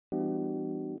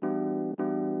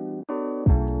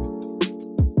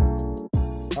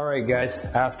Alright guys,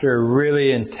 after a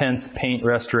really intense paint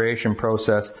restoration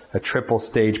process, a triple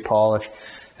stage polish,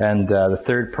 and the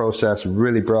third process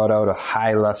really brought out a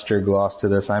high luster gloss to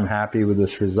this. I'm happy with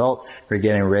this result. We're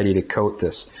getting ready to coat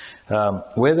this.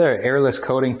 With our airless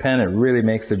coating pen, it really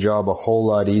makes the job a whole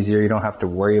lot easier. You don't have to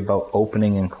worry about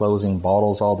opening and closing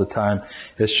bottles all the time.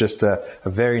 It's just a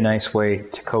very nice way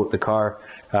to coat the car.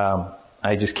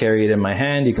 I just carry it in my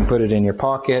hand. You can put it in your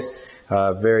pocket.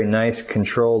 Very nice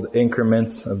controlled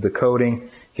increments of the coating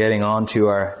getting onto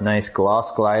our nice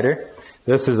gloss glider.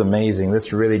 This is amazing.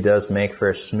 This really does make for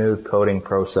a smooth coating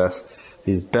process.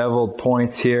 These beveled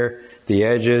points here, the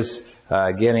edges,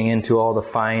 getting into all the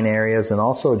fine areas, and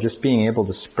also just being able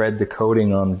to spread the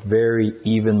coating on very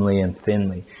evenly and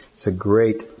thinly. It's a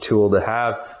great tool to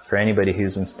have for anybody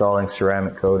who's installing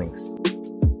ceramic coatings.